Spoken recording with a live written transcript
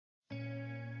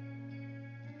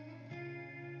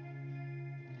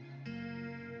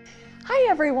Hi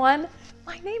everyone,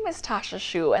 my name is Tasha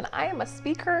Schuh and I am a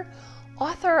speaker,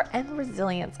 author, and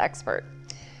resilience expert.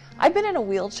 I've been in a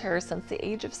wheelchair since the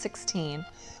age of 16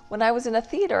 when I was in a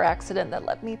theater accident that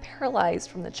left me paralyzed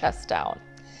from the chest down.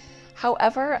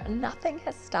 However, nothing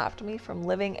has stopped me from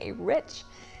living a rich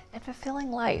and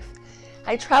fulfilling life.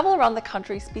 I travel around the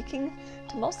country speaking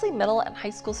to mostly middle and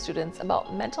high school students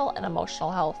about mental and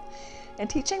emotional health and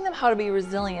teaching them how to be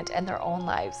resilient in their own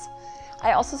lives.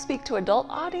 I also speak to adult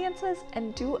audiences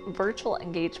and do virtual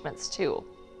engagements too.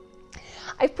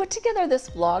 I've put together this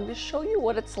vlog to show you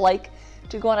what it's like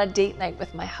to go on a date night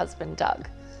with my husband, Doug.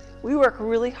 We work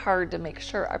really hard to make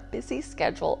sure our busy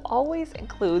schedule always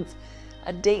includes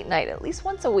a date night at least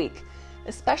once a week,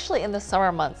 especially in the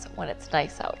summer months when it's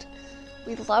nice out.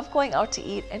 We love going out to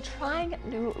eat and trying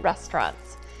new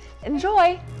restaurants.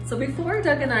 Enjoy! So before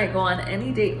Doug and I go on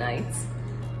any date nights,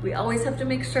 we always have to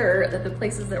make sure that the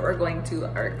places that we're going to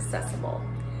are accessible,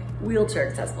 wheelchair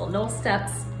accessible, no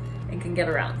steps, and can get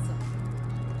around.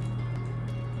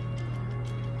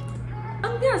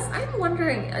 Yes, I'm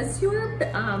wondering, is your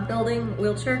building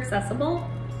wheelchair accessible?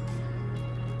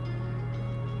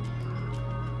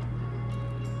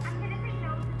 I'm gonna say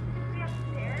no, since we have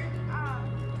stairs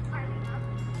climbing up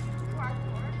to our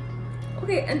floor.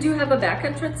 Okay, and do you have a back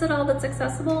entrance at all that's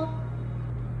accessible?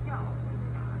 No.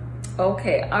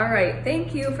 Okay, all right,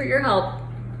 thank you for your help.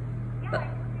 Yeah,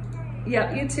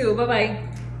 Yep, you too, bye-bye.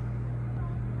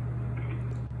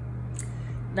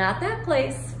 Not that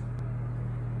place.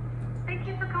 thank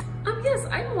you for coming. Yes,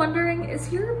 I'm wondering,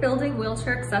 is your building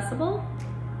wheelchair accessible?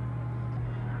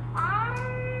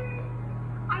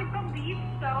 I believe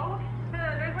so.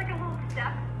 There's like a little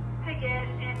step to get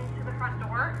into the front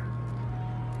door.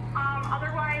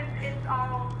 Otherwise it's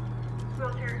all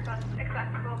wheelchair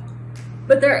accessible.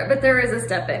 But there is a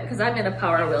step in, because I'm in a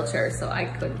power wheelchair, so I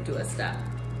couldn't do a step.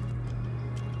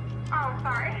 Oh,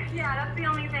 sorry. Yeah, that's the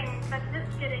only thing that's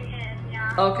just getting in,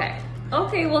 yeah. Okay.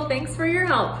 Okay, well, thanks for your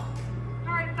help.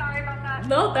 Alright, sorry about that.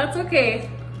 No, that's okay.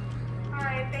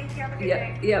 Alright, thank you. Have a good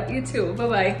Yep, day. yep, you too.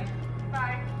 Bye-bye.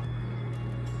 Bye.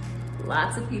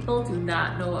 Lots of people do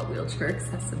not know what wheelchair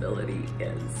accessibility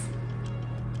is.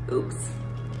 Oops.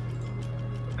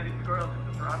 Girls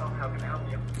in Toronto, how can I help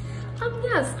you?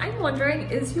 Yes, I'm wondering,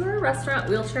 is your restaurant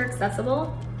wheelchair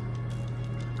accessible?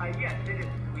 Yes, it is.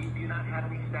 We do not have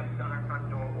any steps on our front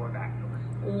door or back door.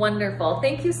 Wonderful.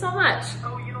 Thank you so much.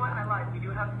 Oh, you know what? I lied. We do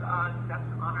have steps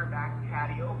on our back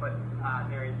patio, but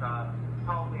there is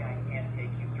probably I can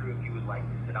take you through if you would like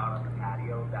to sit out on the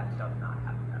patio. That does not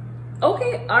have steps.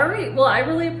 Okay, all right. Well, I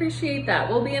really appreciate that.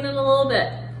 We'll be in a little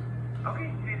bit.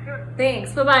 Okay, see you soon.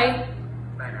 Thanks. Bye-bye.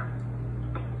 Bye now.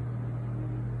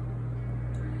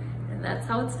 And that's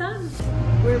how it's done.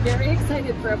 We're very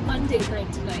excited for a fun date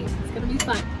night tonight. It's gonna be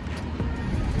fun.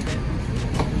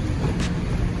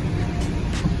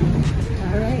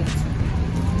 All right.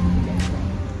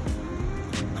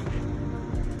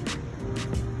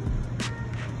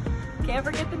 Can't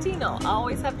forget the Tino. I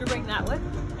always have to bring that with.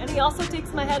 And he also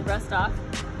takes my headrest off.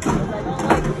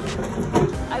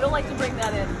 I don't like to bring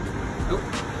that in. Nope.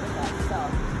 With that,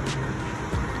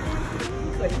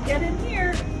 so. Couldn't get in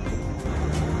here.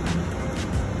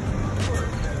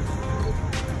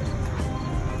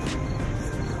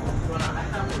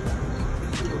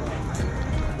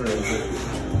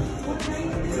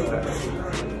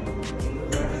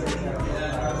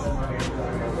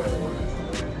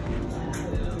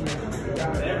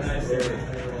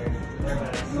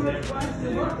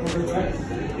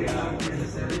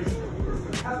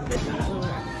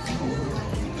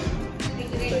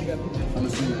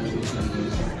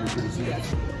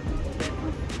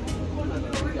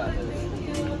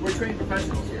 We're trained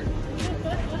professionals here.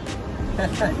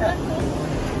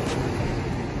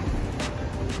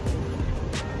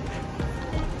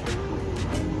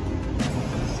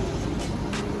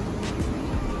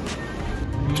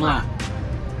 Mwah.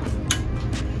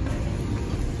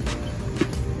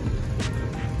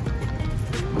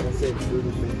 I said food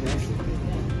is fantastic.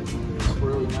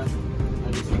 Squirrely, not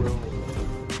just squirrely.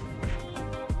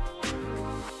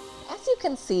 As you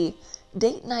can see,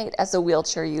 date night as a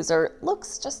wheelchair user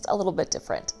looks just a little bit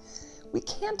different. We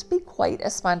can't be quite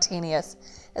as spontaneous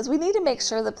as we need to make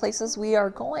sure the places we are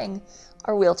going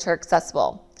are wheelchair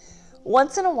accessible.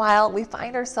 Once in a while, we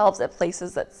find ourselves at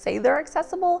places that say they're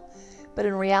accessible, but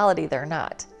in reality, they're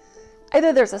not.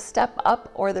 Either there's a step up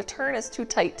or the turn is too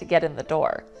tight to get in the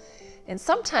door. And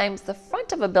sometimes the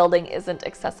front of a building isn't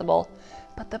accessible,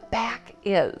 but the back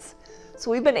is. So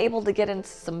we've been able to get into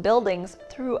some buildings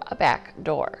through a back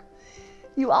door.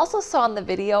 You also saw in the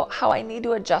video how I need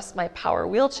to adjust my power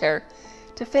wheelchair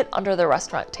to fit under the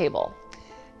restaurant table.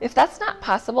 If that's not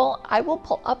possible, I will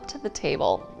pull up to the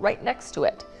table right next to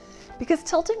it, because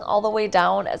tilting all the way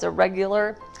down at a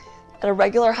regular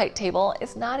height table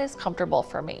is not as comfortable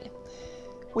for me.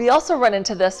 We also run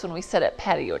into this when we sit at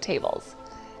patio tables.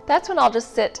 That's when I'll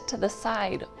just sit to the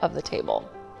side of the table.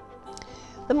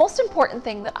 The most important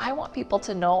thing that I want people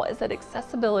to know is that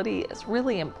accessibility is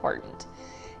really important.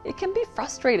 It can be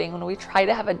frustrating when we try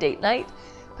to have a date night,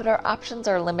 but our options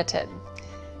are limited.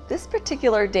 This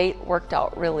particular date worked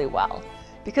out really well,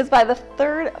 because by the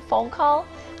third phone call,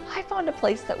 I found a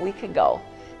place that we could go,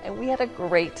 and we had a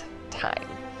great time.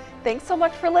 Thanks so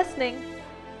much for listening.